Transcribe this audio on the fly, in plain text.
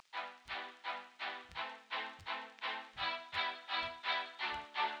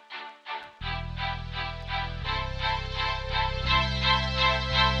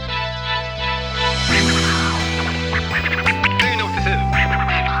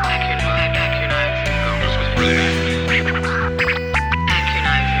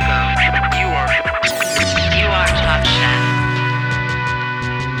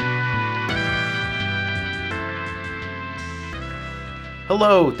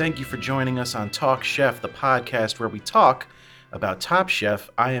Hello, thank you for joining us on Talk Chef, the podcast where we talk about Top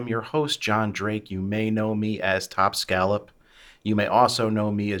Chef. I am your host, John Drake. You may know me as Top Scallop. You may also know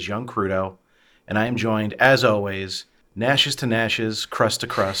me as Young Crudo. And I am joined, as always, Nashes to Nashes, Crust to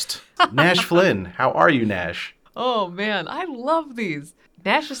Crust. Nash Flynn, how are you, Nash? Oh man, I love these.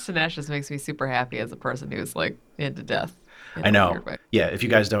 Nashes to Nashes makes me super happy as a person who's like into death. I know. Yeah, if you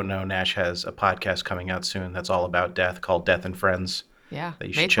guys don't know, Nash has a podcast coming out soon that's all about death called Death and Friends. Yeah, That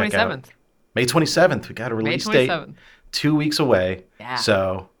you May should check 27th. out. May 27th. We got a release May date 27th. 2 weeks away. Yeah.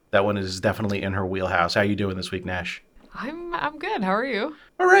 So that one is definitely in her wheelhouse. How you doing this week, Nash? I'm good. How are you?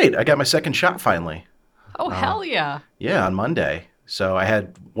 All right. I got my second shot finally. Oh, hell yeah. Yeah, on Monday. So I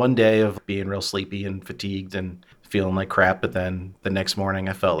had one day of being real sleepy and fatigued and feeling like crap, but then the next morning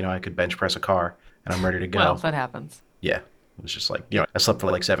I felt, I could bench press a car and I'm ready to go. Well, that happens. Yeah. It was just like, I slept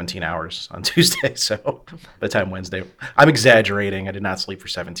for like 17 hours on Tuesday. So by the time Wednesday, I'm exaggerating. I did not sleep for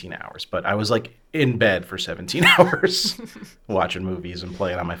 17 hours, but I was like in bed for 17 hours watching movies and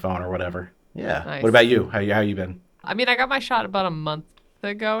playing on my phone or whatever. Yeah. Nice. What about you? How you been? I mean, I got my shot about a month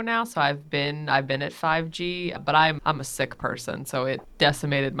ago now, so I've been at 5G, but I'm a sick person, so it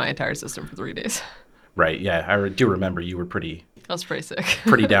decimated my entire system for 3 days. Right. Yeah. I do remember you were pretty I was pretty sick.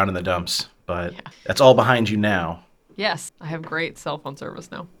 pretty down in the dumps, but that's all behind you now. Yes, I have great cell phone service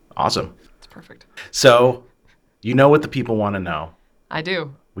now. Awesome. It's perfect. So, you know what the people want to know. I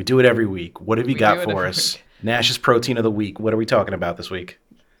do. We do it every week. What have you We got do it for every us? week. Nash's Protein of the Week. What are we talking about this week?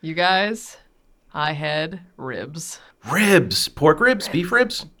 You guys, I had ribs. Ribs. Pork ribs? Beef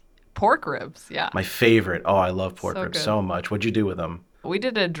ribs? Pork ribs, yeah. My favorite. Oh, I love pork So ribs good. so much. What'd you do with them? We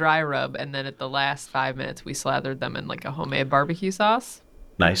did a dry rub, and then at the last 5 minutes, we slathered them in like a homemade barbecue sauce.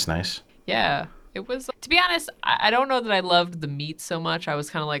 Nice, nice. Yeah, it was, to be honest, I don't know that I loved the meat so much. I was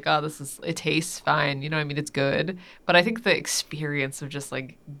kind of like, oh, it tastes fine. It's good. But I think the experience of just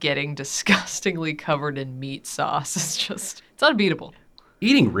like getting disgustingly covered in meat sauce it's unbeatable.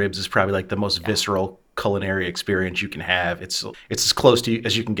 Eating ribs is probably like the most visceral culinary experience you can have. It's as close to you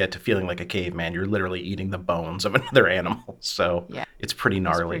as you can get to feeling like a caveman. You're literally eating the bones of another animal. So Yeah. it's pretty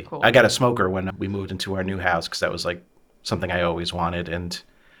gnarly. pretty cool. I got a smoker when we moved into our new house because that was like something I always wanted. And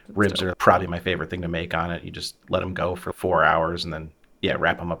ribs are probably my favorite thing to make on it. You just let them go for 4 hours and then,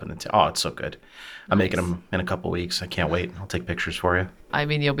 wrap them up in the oh, it's so good. I'm making them in a couple weeks. I can't wait. I'll take pictures for you. I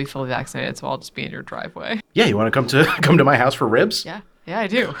mean, you'll be fully vaccinated, so I'll just be in your driveway. Yeah, you want to come to my house for ribs? Yeah, I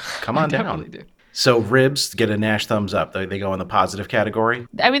do. Come on I down. definitely do. So ribs get a Nash thumbs up. They go in the positive category.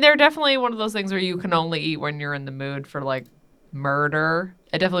 I mean, they're definitely one of those things where you can only eat when you're in the mood for like murder.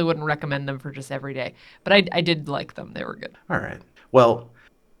 I definitely wouldn't recommend them for just every day, but I did like them. They were good. All right. Well,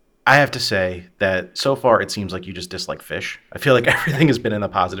 I have to say that so far it seems like you just dislike fish. I feel like everything has been in the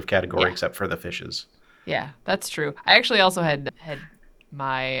positive category except for the fishes. Yeah, that's true. I actually also had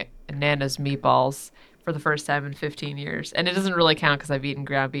my Nana's meatballs for the first time in 15 years. And it doesn't really count because I've eaten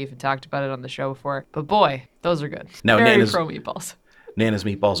ground beef and talked about it on the show before. But boy, those are good. Now, Very Nana's- pro meatballs. Nana's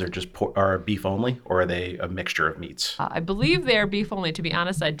meatballs are just are beef only, or are they a mixture of meats? I believe they are beef only. To be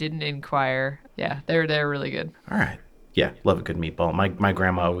honest, I didn't inquire. Yeah, they're really good. All right. Yeah, love a good meatball. My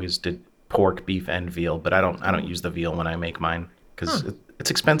grandma always did pork, beef, and veal, but I don't use the veal when I make mine because it's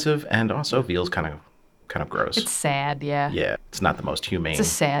expensive, and also veal's kind of gross. It's sad, yeah. Yeah, it's not the most humane. It's a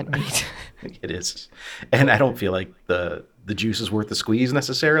sad meat. It is, and I don't feel like the juice is worth the squeeze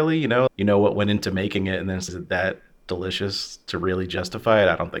necessarily. You know what went into making it, and then is it that delicious to really justify it?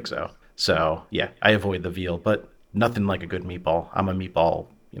 I don't think so. So yeah, I avoid the veal, but nothing like a good meatball. I'm a meatball.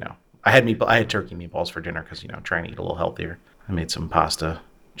 I had turkey meatballs for dinner because trying to eat a little healthier. I made some pasta,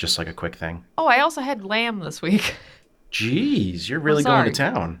 just like a quick thing. Oh, I also had lamb this week. Jeez, you're really going to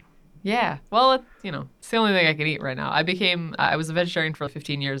town. Yeah. Well, it's the only thing I can eat right now. I was a vegetarian for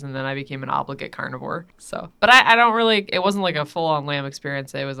 15 years and then I became an obligate carnivore. So, but I don't really, it wasn't like a full on lamb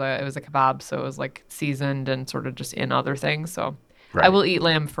experience. It was a kebab. So it was like seasoned and sort of just in other things. So Right. I will eat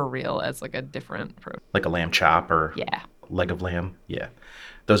lamb for real as like a different protein. Like a lamb chop or Yeah. leg of lamb. Yeah,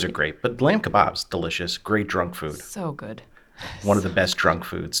 those are great. But lamb kebabs, delicious, great drunk food. So good. One of the best drunk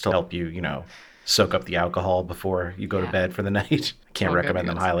foods to help you, soak up the alcohol before you go to bed for the night. Can't So good, recommend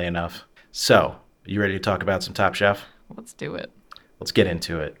them guys. highly enough. So, you ready to talk about some Top Chef? Let's do it. Let's get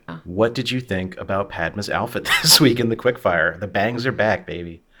into it. What did you think about Padma's outfit this week in the quickfire? The bangs are back,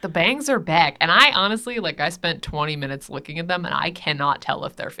 baby. The bangs are back. And I honestly, I spent 20 minutes looking at them and I cannot tell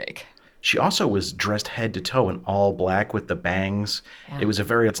if they're fake. She also was dressed head to toe in all black with the bangs. Yeah. It was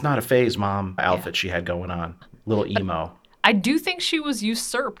it's not a phase, mom outfit she had going on. Little emo. I do think she was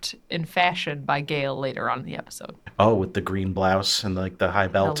usurped in fashion by Gail later on in the episode. Oh, with the green blouse and the high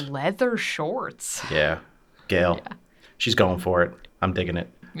belt. The leather shorts. Yeah, Gail. Yeah. She's going for it. I'm digging it.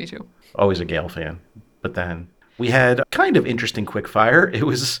 Me too. Always a Gale fan. But then we had kind of interesting quick fire. It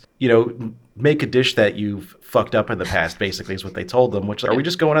was, make a dish that you've fucked up in the past, basically, is what they told them. Which, are we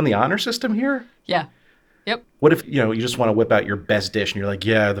just going on the honor system here? Yeah. Yep. What if, you just want to whip out your best dish and you're like,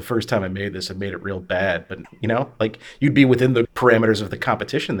 yeah, the first time I made this, I made it real bad. But, like you'd be within the parameters of the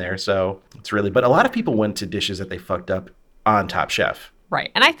competition there. So it's really, but a lot of people went to dishes that they fucked up on Top Chef. Right.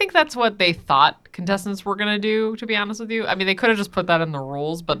 And I think that's what they thought contestants were going to do, to be honest with you. I mean, they could have just put that in the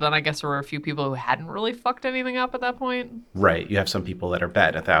rules, but then I guess there were a few people who hadn't really fucked anything up at that point. Right. You have some people that are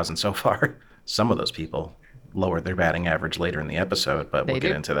batting 1,000 so far. Some of those people lowered their batting average later in the episode, but we'll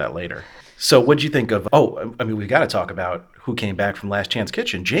get into that later. So what'd you think of, we've got to talk about who came back from Last Chance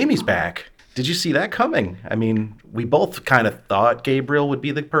Kitchen. Jamie's back. Did you see that coming? I mean, we both kind of thought Gabriel would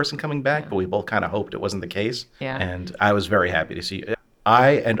be the person coming back, but we both kind of hoped it wasn't the case. Yeah. And I was very happy to see,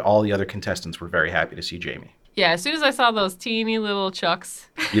 I and all the other contestants were very happy to see Jamie. Yeah, as soon as I saw those teeny little chucks.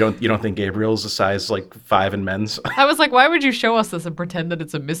 You don't think Gabriel's a size like 5 in men's? I was like, why would you show us this and pretend that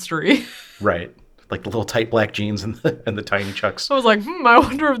it's a mystery? Right. Like the little tight black jeans and the tiny chucks. I was like, I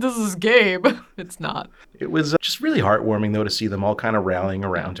wonder if this is Gabe. It's not. It was just really heartwarming, though, to see them all kind of rallying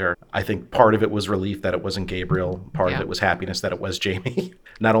around her. I think part of it was relief that it wasn't Gabriel. Part of it was happiness that it was Jamie.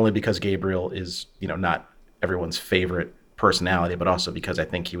 Not only because Gabriel is, not everyone's favorite personality, but also because I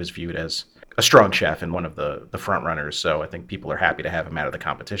think he was viewed as a strong chef and one of the front runners. So I think people are happy to have him out of the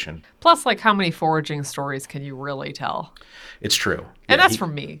competition. Plus, like, how many foraging stories can you really tell? It's true. And that's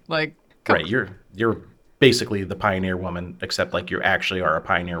from me. Like, right. You're basically the pioneer woman, except like you actually are a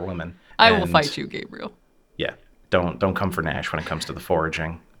pioneer woman. I will fight you, Gabriel. Yeah. Don't come for Nash when it comes to the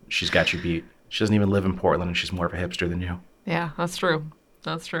foraging. She's got you beat. She doesn't even live in Portland, and she's more of a hipster than you. Yeah, that's true.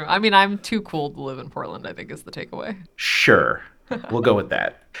 That's true. I mean, I'm too cool to live in Portland, I think is the takeaway. Sure. We'll go with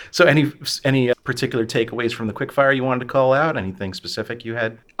that. So any particular takeaways from the quickfire you wanted to call out? Anything specific you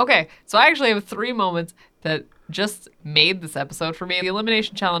had? Okay, so I actually have 3 moments that just made this episode for me. The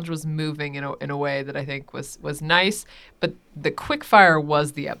elimination challenge was moving in a way that I think was nice, but the quickfire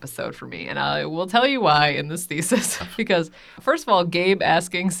was the episode for me, and I will tell you why in this thesis. Because first of all, Gabe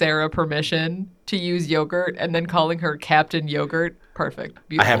asking Sarah permission to use yogurt and then calling her Captain Yogurt, perfect.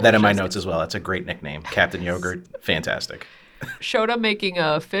 Beautiful. I have that in my notes as well. That's a great nickname, Captain Yogurt. Fantastic. Shota making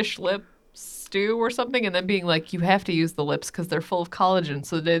a fish lip stew or something and then being like, you have to use the lips because they're full of collagen,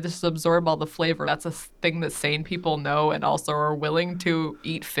 so they just absorb all the flavor. That's a thing that sane people know and also are willing to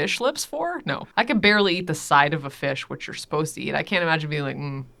eat fish lips for? No. I can barely eat the side of a fish, which you're supposed to eat. I can't imagine being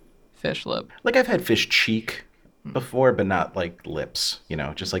like, fish lip. Like, I've had fish cheek before, but not like lips.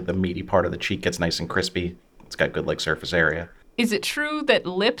 Just like the meaty part of the cheek gets nice and crispy. It's got good like surface area. Is it true that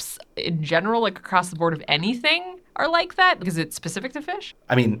lips in general, like across the board of anything, are like that? Is it specific to fish?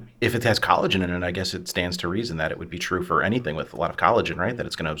 I mean, if it has collagen in it, I guess it stands to reason that it would be true for anything with a lot of collagen, right? That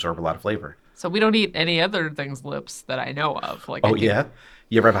it's going to absorb a lot of flavor. So we don't eat any other thing's lips that I know of. Like, oh, yeah?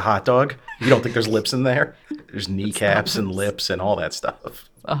 You ever have a hot dog? You don't think there's lips in there? There's kneecaps and lips and all that stuff.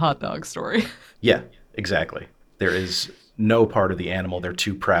 A hot dog story. Yeah, exactly. There is no part of the animal they're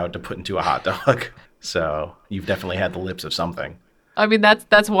too proud to put into a hot dog. So you've definitely had the lips of something. I mean,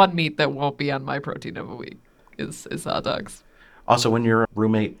 that's one meat that won't be on my protein of a week is hot dogs. Also, when your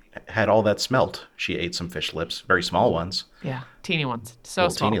roommate had all that smelt, she ate some fish lips, very small ones. Yeah, teeny ones. So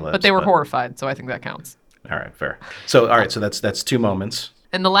little small. Teeny lips, but they were horrified, so I think that counts. All right, fair. So, all right, so that's 2 moments.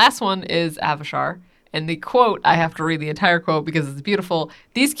 And the last one is Avishar. And the quote, I have to read the entire quote because it's beautiful.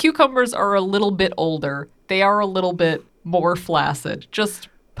 These cucumbers are a little bit older. They are a little bit more flaccid. Just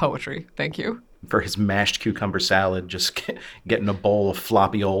poetry. Thank you. For his mashed cucumber salad, just getting a bowl of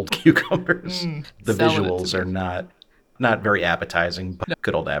floppy old cucumbers. The visuals are not very appetizing, but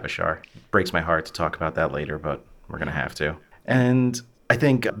good old Avishar. Breaks my heart to talk about that later, but we're going to have to. And I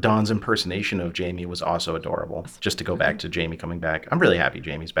think Dawn's impersonation of Jamie was also adorable. Just to go back to Jamie coming back. I'm really happy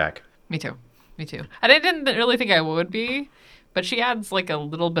Jamie's back. Me too. And I didn't really think I would be, but she adds like a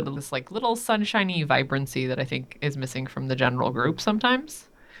little bit of this like little sunshiny vibrancy that I think is missing from the general group sometimes.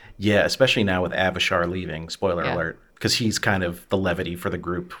 Yeah, especially now with Avishar leaving, spoiler alert, because he's kind of the levity for the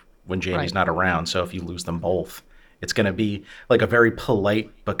group when Jamie's not around. So if you lose them both, it's going to be like a very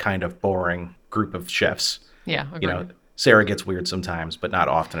polite but kind of boring group of chefs. Yeah, agreed. Sarah gets weird sometimes, but not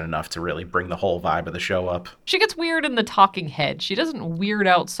often enough to really bring the whole vibe of the show up. She gets weird in the talking head. She doesn't weird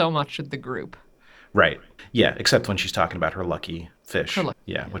out so much with the group. Right. Yeah, except when she's talking about her lucky fish.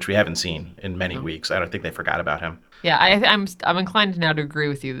 Which we haven't seen in many weeks. I don't think they forgot about him. Yeah, I'm inclined now to agree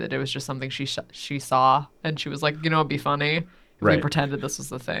with you that it was just something she saw, and she was like, it'd be funny if we pretended this was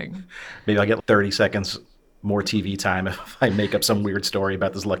the thing. Maybe I'll get 30 seconds more TV time if I make up some weird story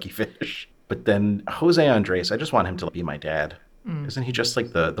about this lucky fish. But then Jose Andres, I just want him to be my dad. Mm. Isn't he just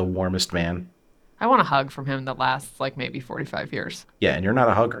like the warmest man? I want a hug from him that lasts like maybe 45 years. Yeah, and you're not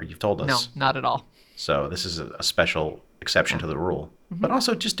a hugger, you've told No, us. not at all. So this is a special exception Yeah. to the rule. Mm-hmm. But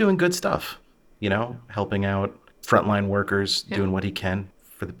also just doing good stuff, helping out frontline workers, Yeah. doing what he can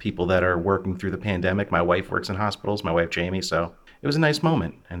for the people that are working through the pandemic. My wife works in hospitals, my wife Jamie, so it was a nice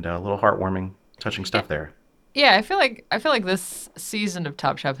moment and a little heartwarming, touching stuff there. Yeah, I feel like this season of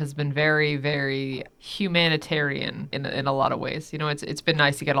Top Chef has been very, very humanitarian in a lot of ways. It's been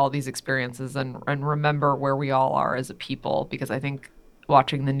nice to get all these experiences and remember where we all are as a people, because I think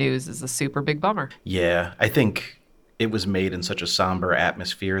watching the news is a super big bummer. Yeah, I think it was made in such a somber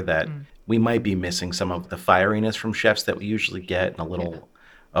atmosphere that we might be missing some of the fieriness from chefs that we usually get and a little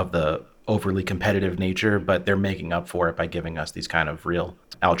of the overly competitive nature, but they're making up for it by giving us these kind of real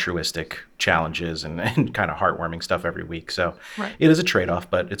altruistic challenges and kind of heartwarming stuff every week. So Right. it is a trade-off,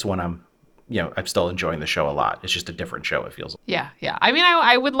 but it's one I'm still enjoying the show a lot. It's just a different show, it feels. Yeah, yeah. I mean,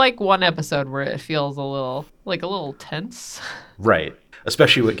 I would like one episode where it feels a little tense. Right.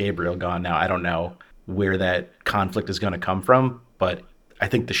 Especially with Gabriel gone now. I don't know where that conflict is going to come from, but I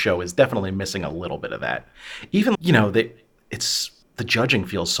think the show is definitely missing a little bit of that. Even, it's the judging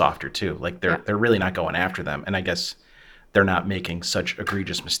feels softer too. Like they're really not going after them. And I guess they're not making such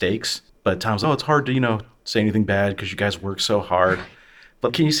egregious mistakes. But Tom's, it's hard to, say anything bad because you guys work so hard.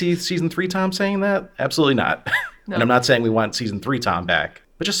 But can you see season 3 Tom saying that? Absolutely not. No. And I'm not saying we want season 3 Tom back,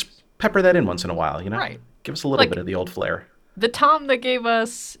 but just pepper that in once in a while, Right. Give us a little Like- bit of the old flair. The Tom that gave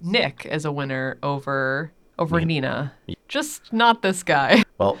us Nick as a winner over Nina. Just not this guy.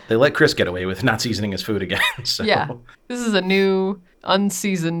 Well, they let Chris get away with not seasoning his food again. So Yeah. This is a new,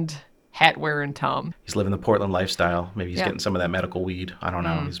 unseasoned hat wearing Tom. he's living the Portland lifestyle. Maybe he's Yeah. getting some of that medical weed. I don't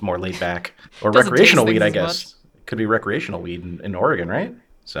know. He's more laid back. Or Doesn't recreational taste weed, I things as guess. It could be recreational weed in Oregon, right?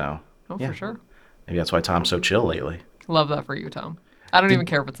 So Oh, Yeah. for sure. maybe that's why Tom's so chill lately. Love that for you, Tom. I don't even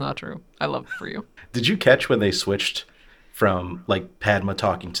care if it's not true. I love it for you. Did you catch when they switched from like Padma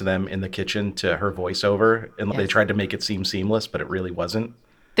talking to them in the kitchen to her voiceover and they Yes. tried to make it seem seamless, but it really wasn't?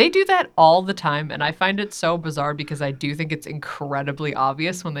 They do that all the time, and I find it so bizarre because I do think it's incredibly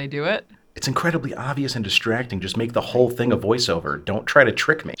obvious when they do it. It's incredibly obvious and distracting. Just make the whole thing a voiceover. Don't try to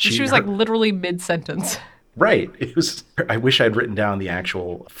trick me. She was like literally mid-sentence. Right. It was. I wish I'd written down the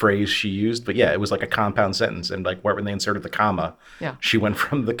actual phrase she used, but yeah, it was like a compound sentence. And like when they inserted the comma, Yeah. she went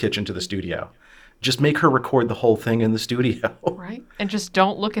from the kitchen to the studio. Just make her record the whole thing in the studio. Right? And just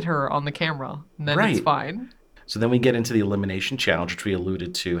don't look at her on the camera, and then Right. it's fine. So then we get into the elimination challenge, which we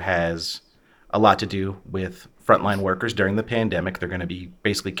alluded to has a lot to do with frontline workers during the pandemic. They're going to be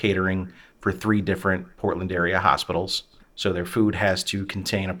basically catering for 3 different Portland area hospitals. So their food has to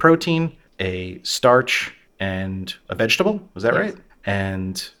contain a protein, a starch, and a vegetable. Was that Yes. right?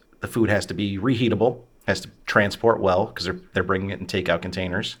 And the food has to be reheatable, has to transport well because they're bringing it in takeout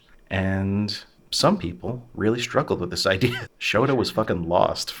containers. And some people really struggled with this idea. Shota was fucking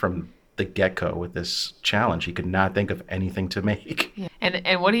lost from the get-go with this challenge. He could not think of anything to make. Yeah.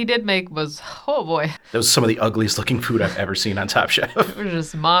 And what he did make was, oh boy, That was some of the ugliest looking food I've ever seen on Top Chef. it was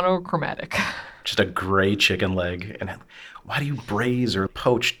just monochromatic. Just a gray chicken leg. And why do you braise or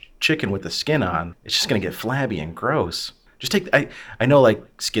poach chicken with the skin on? It's just going to get flabby and gross. Just take, I know like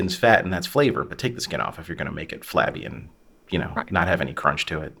skin's fat and that's flavor, but take the skin off if you're going to make it flabby and, Right. not have any crunch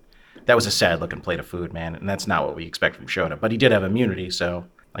to it. That was a sad looking plate of food, man. And that's not what we expect from Shota. But he did have immunity, so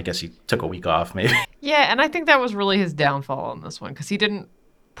I guess he took a week off maybe. Yeah, and I think that was really his downfall on this one because he didn't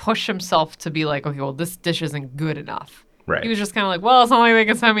push himself to be like, okay, well, this dish isn't good enough. Right. He was just kind of like, well, it's not like they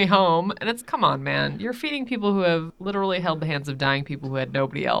can send me home. And it's, come on, man. You're feeding people who have literally held the hands of dying people who had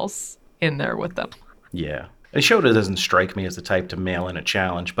nobody else in there with them. Yeah. And Shota doesn't strike me as the type to mail in a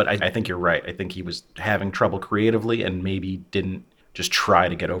challenge, but I think you're right. I think he was having trouble creatively and maybe didn't just try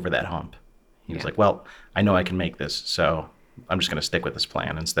to get over that hump. He was Yeah. like, well, I know I can make this, so I'm just going to stick with this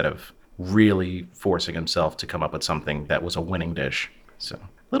plan instead of really forcing himself to come up with something that was a winning dish. So a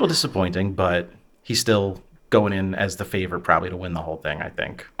little disappointing, but he's still going in as the favorite probably to win the whole thing, I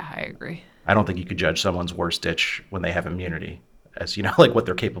think. I agree. I don't think you could judge someone's worst dish when they have immunity as, like what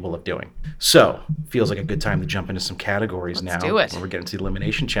they're capable of doing. So feels like a good time to jump into some categories Let's now. do it. When we're getting to the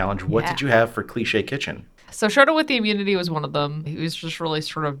elimination challenge. What Yeah. did you have for Cliche Kitchen? So Shota with the immunity was one of them. He was just really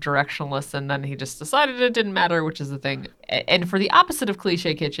sort of directionless, and then he just decided it didn't matter, which is the thing. And for the opposite of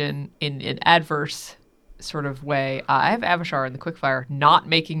Cliche Kitchen, in an adverse sort of way, I have Avishar in the quickfire not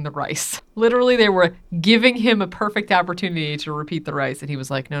making the rice. Literally, they were giving him a perfect opportunity to repeat the rice, and he was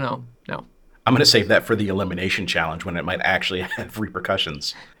like, no. I'm going to save that for the elimination challenge when it might actually have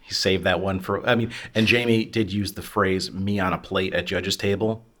repercussions. He saved that one for, and Jamie did use the phrase me on a plate at judge's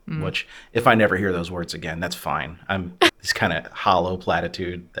table. which if I never hear those words again, that's fine. I'm this kind of hollow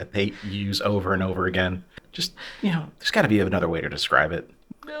platitude that they use over and over again. Just, there's got to be another way to describe it.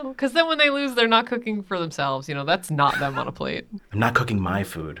 No, because then when they lose, they're not cooking for themselves. That's not them on a plate. I'm not cooking my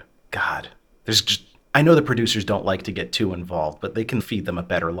food. God. I know the producers don't like to get too involved, but they can feed them a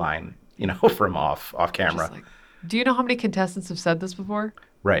better line, from off camera. Just do you know how many contestants have said this before?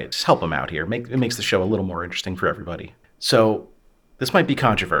 Right. Just help them out here. It makes the show a little more interesting for everybody. So this might be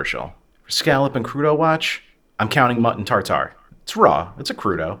controversial. For Scallop and Crudo Watch, I'm counting mutton tartare. It's raw. It's a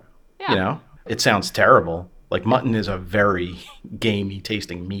crudo. Yeah. It sounds terrible. Like, mutton is a very gamey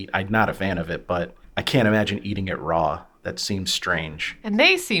tasting meat. I'm not a fan of it, but I can't imagine eating it raw. That seems strange. And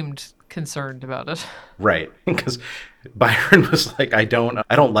they seemed concerned about it. Right. Because Byron was like, I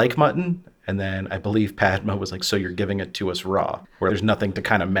don't like mutton. And then I believe Padma was like, so you're giving it to us raw, where there's nothing to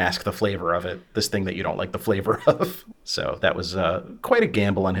kind of mask the flavor of it, this thing that you don't like the flavor of. So that was quite a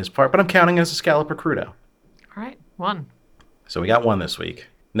gamble on his part, but I'm counting it as a Scallop or Crudo. All right, 1. So we got 1 this week.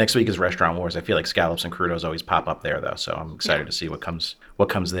 Next week is Restaurant Wars. I feel like Scallops and Crudos always pop up there, though, so I'm excited to see what comes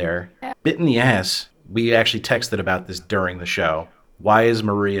there. Bit in the ass. We actually texted about this during the show. Why is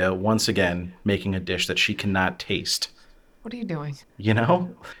Maria once again making a dish that she cannot taste? What are you doing?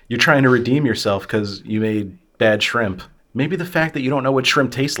 You're trying to redeem yourself because you made bad shrimp. Maybe the fact that you don't know what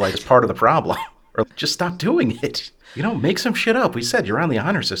shrimp tastes like is part of the problem. Or just stop doing it. Make some shit up. We said you're on the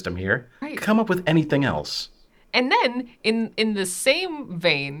honor system here. Right. Come up with anything else. And then, in the same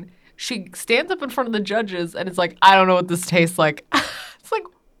vein, she stands up in front of the judges and it's like, I don't know what this tastes like. It's like,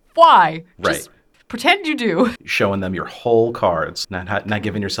 why? Right. Just pretend you do. Showing them your whole cards, not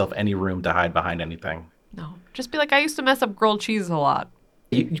giving yourself any room to hide behind anything. No. Just be like, I used to mess up grilled cheese a lot.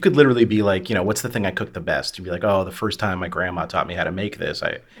 You could literally be like, what's the thing I cook the best? You'd be like, oh, the first time my grandma taught me how to make this,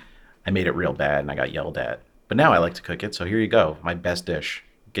 I made it real bad and I got yelled at. But now I like to cook it, so here you go, my best dish.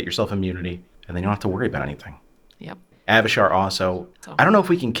 Get yourself immunity, and then you don't have to worry about anything. Yep. Avishar also, I don't know if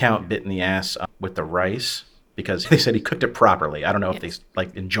we can count bit in the ass with the rice, because they said he cooked it properly. I don't know if they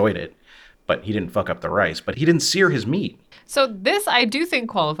enjoyed it, but he didn't fuck up the rice. But he didn't sear his meat. So this I do think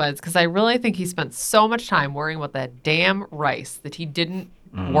qualifies because I really think he spent so much time worrying about that damn rice that he didn't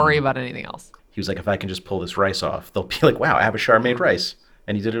worry about anything else. He was like, if I can just pull this rice off, they'll be like, wow, Avishar made rice.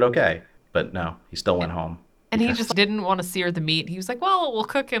 And he did it okay. But no, he still went home. And he just didn't want to sear the meat. He was like, well, we'll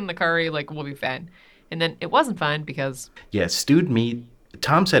cook in the curry, we'll be fine. And then it wasn't fine because... Yeah, stewed meat.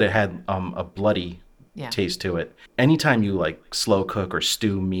 Tom said it had a bloody taste to it. Anytime you slow cook or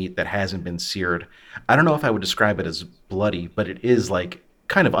stew meat that hasn't been seared, I don't know if I would describe it as bloody, but it is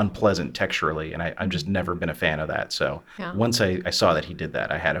kind of unpleasant texturally, and I've just never been a fan of that. So once I saw that he did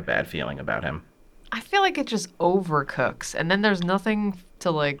that, I had a bad feeling about him. I feel like it just overcooks, and then there's nothing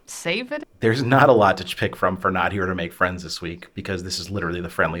to save it. There's not a lot to pick from for Not Here to Make Friends this week, because this is literally the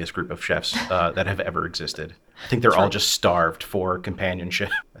friendliest group of chefs that have ever existed. I think they're all just starved for companionship.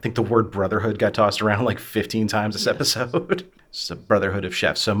 I think the word brotherhood got tossed around 15 times this episode. It's a brotherhood of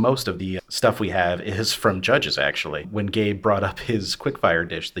chefs. So most of the stuff we have is from judges, actually. When Gabe brought up his quickfire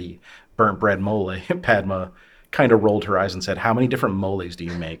dish, the burnt bread mole, Padma kind of rolled her eyes and said, how many different moles do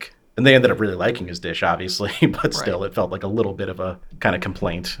you make? And they ended up really liking his dish, obviously, but still, it felt like a little bit of a kind of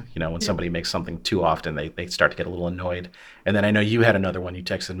complaint. When somebody makes something too often, they start to get a little annoyed. And then I know you had another one you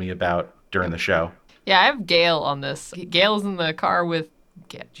texted me about during the show. Yeah, I have Gail on this. Gail is in the car with...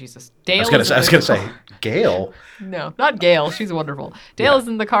 Yeah, Jesus. Dale I was going to say, Gail? No, not Gail. She's wonderful. Dale is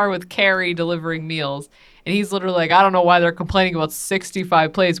in the car with Carrie delivering meals. And he's literally like, I don't know why they're complaining about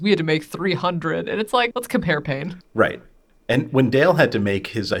 65 plates. We had to make 300. And it's like, let's compare pain. Right. And when Dale had to make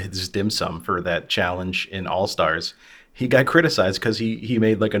his dim sum for that challenge in All Stars, he got criticized because he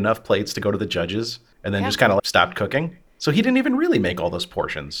made enough plates to go to the judges and then just kind of stopped cooking. So he didn't even really make all those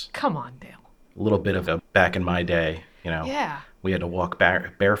portions. Come on, Dale. A little bit of a back in my day, Yeah. We had to walk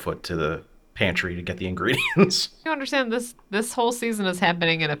barefoot to the pantry to get the ingredients. You understand this whole season is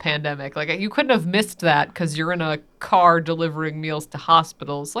happening in a pandemic. You couldn't have missed that because you're in a car delivering meals to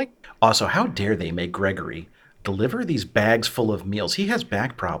hospitals. Also, how dare they make Gregory deliver these bags full of meals? He has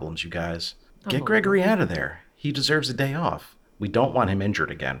back problems, you guys. Get Gregory out of there. He deserves a day off. We don't want him injured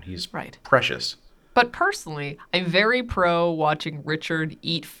again. He's precious. But personally, I'm very pro watching Richard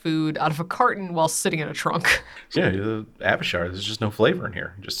eat food out of a carton while sitting in a trunk. Yeah, Avishar, there's just no flavor in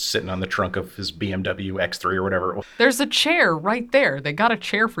here. Just sitting on the trunk of his BMW X3 or whatever. There's a chair right there. They got a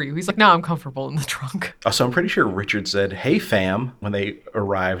chair for you. He's like, no, I'm comfortable in the trunk. So I'm pretty sure Richard said, hey, fam, when they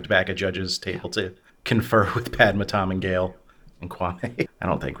arrived back at judges' table to confer with Padma, Tom, and Gail and Kwame. I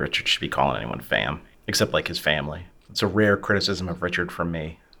don't think Richard should be calling anyone fam, except his family. It's a rare criticism of Richard from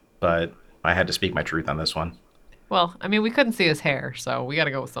me, but I had to speak my truth on this one. Well, I mean, we couldn't see his hair, so we got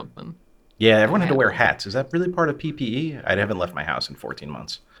to go with something. Yeah, everyone had to Hat. wear hats. Is that really part of PPE? I haven't left my house in 14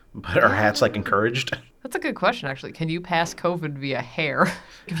 months. But are hats like encouraged? That's a good question, actually. Can you pass COVID via hair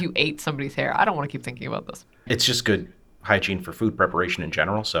if you ate somebody's hair? I don't want to keep thinking about this. It's just good hygiene for food preparation in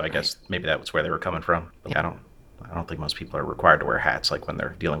general, so I guess maybe that was where they were coming from. But I don't think most people are required to wear hats like when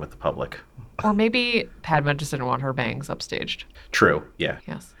they're dealing with the public. Or maybe Padma just didn't want her bangs upstaged. True, yeah.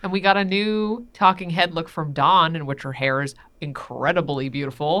 Yes. And we got a new talking head look from Dawn, in which her hair is incredibly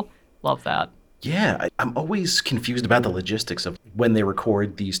beautiful. Love that. Yeah, I'm always confused about the logistics of when they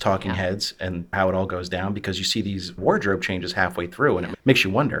record these talking heads and how it all goes down because you see these wardrobe changes halfway through and it makes you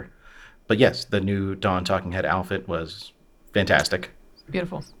wonder. But yes, the new Dawn talking head outfit was fantastic.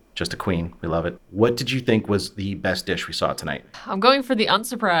 Beautiful. Just a queen. We love it. What did you think was the best dish we saw tonight? I'm going for the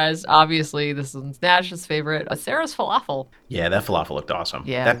unsurprised. Obviously, this is Nash's favorite, Sarah's falafel. Yeah, that falafel looked awesome.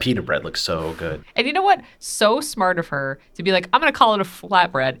 Yeah. That pita bread looks so good. And you know what? So smart of her to be like, I'm going to call it a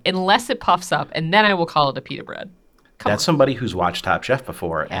flatbread unless it puffs up, and then I will call it a pita bread. That's somebody who's watched Top Chef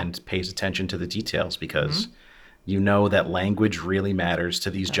before and pays attention to the details because you know that language really matters to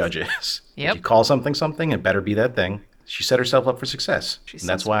these judges. Yep. If you call something something, it better be that thing. She set herself up for success. She's And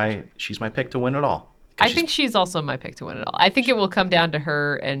that's why she's my pick to win it all. 'Cause I think she's also my pick to win it all. I think it will come down to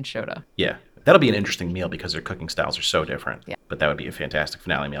her and Shota. Yeah. That'll be an interesting meal because their cooking styles are so different. Yeah. But that would be a fantastic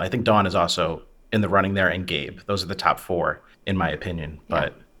finale meal. I think Dawn is also in the running there and Gabe. Those are the top four, in my opinion.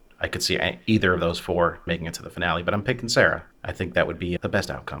 But I could see either of those four making it to the finale. But I'm picking Sarah. I think that would be the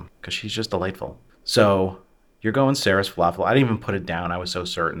best outcome because she's just delightful. So you're going Sarah's falafel. I didn't even put it down. I was so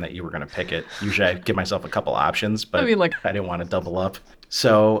certain that you were going to pick it. Usually I give myself a couple options, but I didn't want to double up.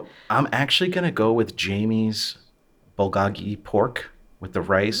 So I'm actually going to go with Jamie's bulgogi pork with the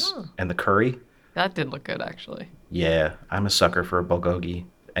rice and the curry. That did look good, actually. Yeah, I'm a sucker for a bulgogi,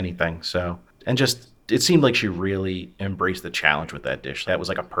 anything. So, and just, it seemed like she really embraced the challenge with that dish. That was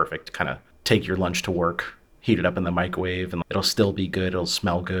like a perfect kind of take your lunch to work, heat it up in the microwave, and it'll still be good. It'll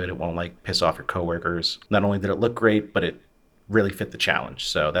smell good. It won't like piss off your coworkers. Not only did it look great, but it really fit the challenge.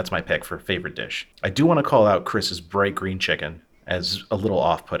 So that's my pick for favorite dish. I do want to call out Chris's bright green chicken as a little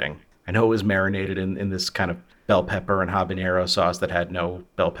off-putting. I know it was marinated in this kind of bell pepper and habanero sauce that had no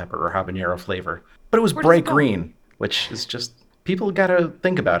bell pepper or habanero flavor, but it was bright green, which is just, people got to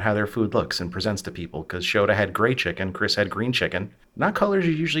think about how their food looks and presents to people because Shota had gray chicken, Chris had green chicken. Not colors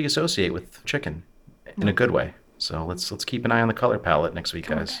you usually associate with chicken in a good way. So let's keep an eye on the color palette next week,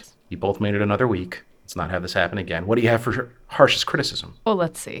 guys. You both made it another week. Let's not have this happen again. What do you have for harshest criticism? Oh,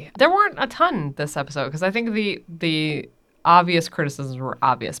 let's see. There weren't a ton this episode because I think the obvious criticisms were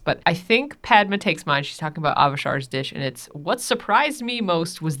obvious, but I think Padma takes mine. She's talking about Avashar's dish, and it's what surprised me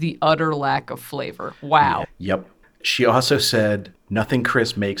most was the utter lack of flavor. Wow. Yeah. Yep. She also said nothing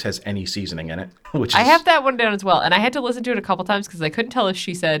Chris makes has any seasoning in it, which I have that one down as well, and I had to listen to it a couple times because I couldn't tell if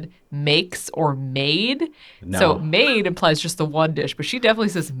she said makes or made. No. So made implies just the one dish, but she definitely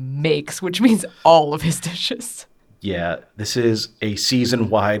says makes, which means all of his dishes. Yeah, this is a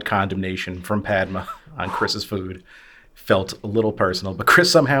season-wide condemnation from Padma on Chris's food. Felt a little personal, but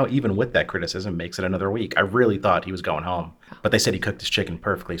Chris somehow, even with that criticism, makes it another week. I really thought he was going home, but they said he cooked his chicken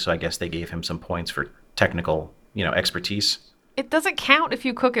perfectly, so I guess they gave him some points for technical, expertise. It doesn't count if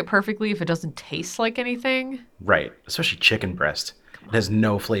you cook it perfectly if it doesn't taste like anything. Right, especially chicken breast. It has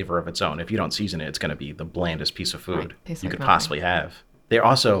no flavor of its own. If you don't season it, it's going to be the blandest piece of food Tastes you like could nothing. possibly have.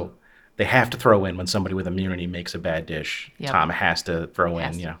 They have to throw in when somebody with immunity makes a bad dish. Yep. Tom has to throw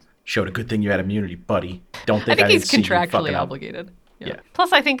in, showed a good thing you had immunity, buddy. Don't think I think he's didn't see you contractually fucking up. obligated. Yeah.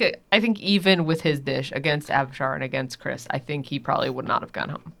 Plus, I think even with his dish against Avashar and against Chris, I think he probably would not have gone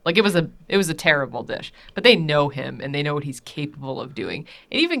home. Like it was a terrible dish, but they know him and they know what he's capable of doing.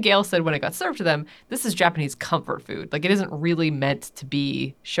 And even Gail said when it got served to them, this is Japanese comfort food. Like it isn't really meant to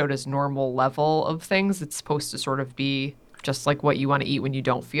be Shota's normal level of things. It's supposed to sort of be just like what you want to eat when you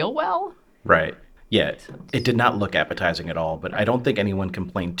don't feel well. Right. Yeah, it did not look appetizing at all, but I don't think anyone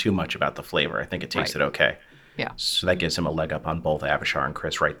complained too much about the flavor. I think it tasted okay. Yeah. So that gives him a leg up on both Avashar and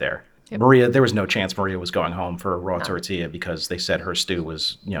Chris right there. Yep. Maria, there was no chance Maria was going home for a raw tortilla because they said her stew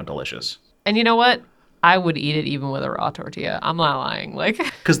was, delicious. And you know what? I would eat it even with a raw tortilla. I'm not lying. Like,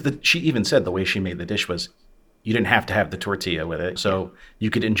 Because she even said the way she made the dish was you didn't have to have the tortilla with it. So you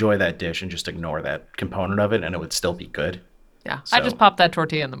could enjoy that dish and just ignore that component of it and it would still be good. yeah, So- I just popped that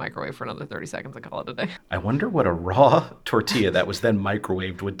tortilla in the microwave for another 30 seconds and call it a day. I wonder what a raw tortilla that was then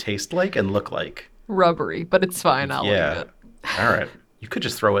microwaved would taste like and look like. Rubbery, but it's fine. I'll eat Yeah. it. All right. You could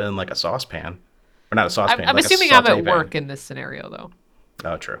just throw it in like a saucepan. Or not a saucepan. I'm like assuming a I'm saute at pan. work in this scenario, though.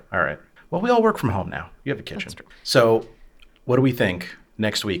 Oh, true. All right. Well, we all work from home now. You have a kitchen. That's true. So what do we think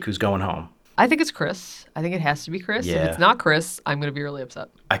next week? Who's going home? I think it's Chris. I think it has to be Chris. If it's Yeah. not Chris, I'm going to be really upset.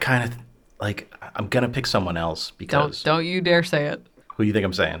 I kind of like, I'm going to pick someone else because Don't you dare say it. who do you think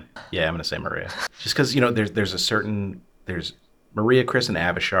I'm saying? Yeah, I'm going to say Maria. Just because, there's Maria, Chris, and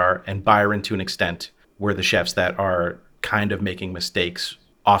Avishar, and Byron to an extent were the chefs that are kind of making mistakes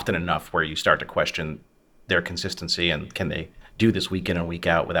often enough where you start to question their consistency and can they do this week in and week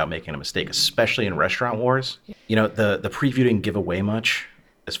out without making a mistake, especially in Restaurant Wars. The preview didn't give away much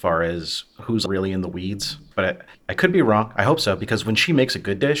as far as who's really in the weeds, but I could be wrong. I hope so, because when she makes a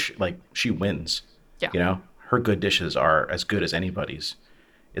good dish, like, she wins. Yeah. Her good dishes are as good as anybody's.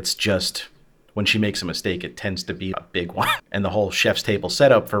 It's just when she makes a mistake, it tends to be a big one. And the whole chef's table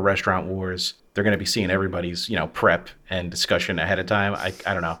setup for Restaurant Wars, they're going to be seeing everybody's, prep and discussion ahead of time.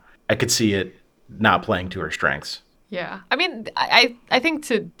 I don't know. I could see it not playing to her strengths. Yeah. I mean, I think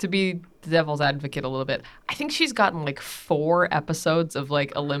to be the devil's advocate a little bit, I think she's gotten like 4 episodes of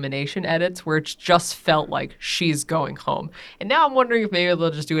like elimination edits where it's just felt like she's going home. And now I'm wondering if maybe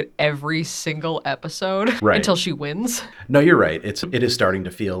they'll just do it every single episode Right. until she wins. No, you're right. It is starting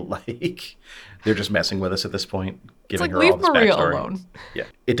to feel like they're just messing with us at this point, It's giving like, her leave all this Maria backstory. alone. Yeah,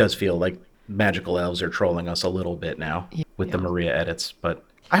 it does feel like magical elves are trolling us a little bit now with the Maria edits, but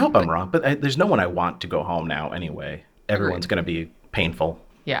I hope I'm wrong. But there's no one I want to go home now anyway. Everyone's going to be painful.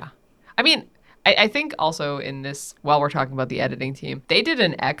 Yeah. I mean, I think also in this, while we're talking about the editing team, they did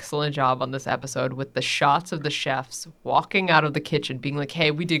an excellent job on this episode with the shots of the chefs walking out of the kitchen, being like, hey,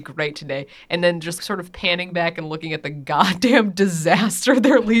 we did great today. And then just sort of panning back and looking at the goddamn disaster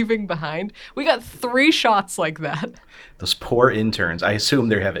they're leaving behind. We got 3 shots like that. Those poor interns. I assume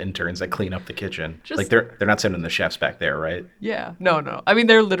they have interns that clean up the kitchen. Like they're not sending the chefs back there, right? Yeah. No. I mean,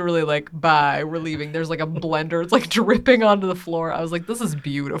 they're literally like, bye, we're leaving. There's like a blender. It's like dripping onto the floor. I was like, this is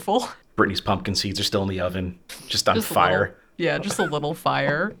beautiful. Brittany's pumpkin seeds are still in the oven, just on Just a fire. little- yeah, just a little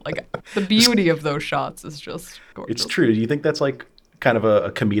fire. Like, the beauty of those shots is just gorgeous. It's true. Do you think that's like kind of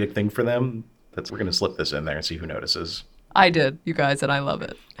a comedic thing for them? We're going to slip this in there and see who notices. I did, you guys, and I love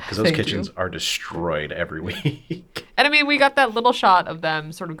it. Because those Thank kitchens you. are destroyed every week. And I mean, we got that little shot of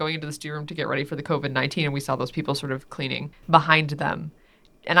them sort of going into the stew room to get ready for the COVID-19, and we saw those people sort of cleaning behind them.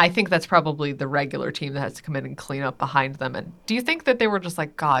 And I think that's probably the regular team that has to come in and clean up behind them. And do you think that they were just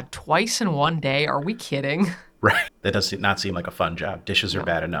like, God, twice in one day? Are we kidding? Right. That does not seem like a fun job. Dishes are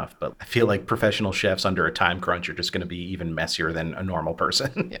bad enough, but I feel like professional chefs under a time crunch are just going to be even messier than a normal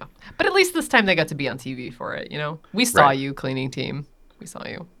person. Yeah. But at least this time they got to be on TV for it, you know? We saw Right. you, cleaning team. We saw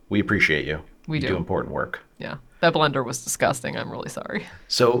you. We appreciate you. We You do. do important work. Yeah. That blender was disgusting. I'm really sorry.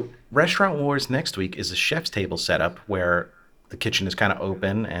 So, Restaurant Wars next week is a chef's table setup where the kitchen is kind of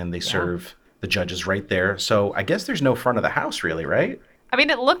open and they serve the judges right there. So, I guess there's no front of the house really, right? I mean,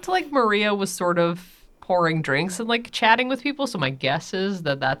 it looked like Maria was sort of pouring drinks and like chatting with people. So my guess is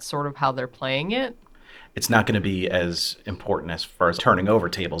that that's sort of how they're playing it. It's not going to be as important as far as turning over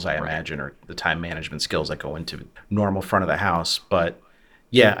tables, I imagine, or the time management skills that go into normal front of the house. But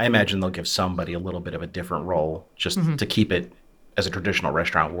yeah, I imagine they'll give somebody a little bit of a different role just to keep it as a traditional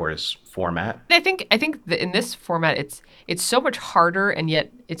Restaurant Wars format. I think that in this format, it's so much harder and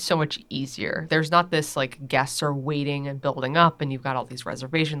yet it's so much easier. There's not this like guests are waiting and building up and you've got all these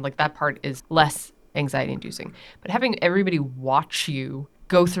reservations. Like that part is less anxiety inducing. But having everybody watch you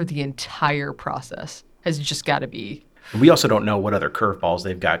go through the entire process has just got to be. We also don't know what other curveballs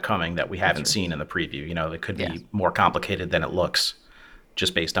they've got coming that we haven't seen in the preview. You know, it could be more complicated than it looks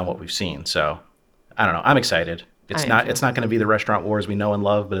just based on what we've seen. So I don't know. I'm excited. It's not going to be the Restaurant Wars we know and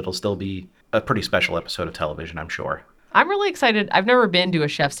love, but it'll still be a pretty special episode of television, I'm sure. I'm really excited. I've never been to a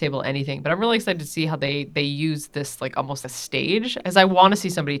chef's table anything, but I'm really excited to see how they use this like almost a stage, as I want to see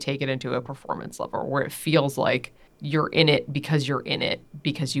somebody take it into a performance level where it feels like you're in it because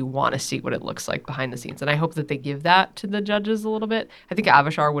you want to see what it looks like behind the scenes. And I hope that they give that to the judges a little bit. I think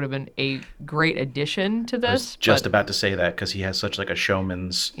Avishar would have been a great addition to I this. was just but- about to say that because he has such like a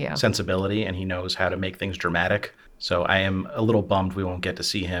showman's sensibility and he knows how to make things dramatic. So I am a little bummed we won't get to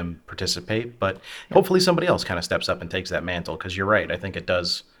see him participate, but hopefully somebody else kind of steps up and takes that mantle because you're right. I think it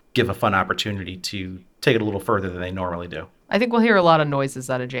does give a fun opportunity to take it a little further than they normally do. I think we'll hear a lot of noises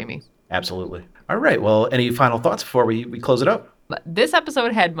out of Jamie. Absolutely. All right. Well, any final thoughts before we close it up? But this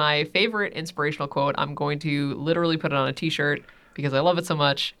episode had my favorite inspirational quote. I'm going to literally put it on a t-shirt because I love it so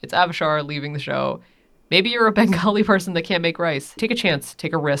much. It's Avishar leaving the show. Maybe you're a Bengali person that can't make rice. Take a chance,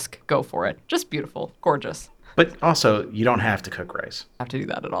 take a risk, go for it. Just beautiful, gorgeous. But also, you don't have to cook rice. Have to do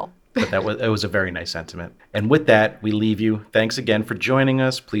that at all. But it was a very nice sentiment. And with that, we leave you. Thanks again for joining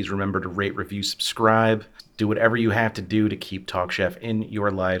us. Please remember to rate, review, subscribe. Do whatever you have to do to keep Talk Chef in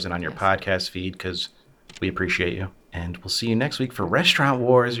your lives and on your podcast feed because we appreciate you. And we'll see you next week for Restaurant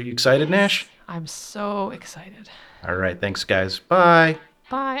Wars. Are you excited, Nash? I'm so excited. All right. Thanks, guys. Bye.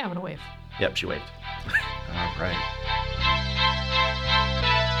 Bye. I'm going to wave. Yep, she waved. All right.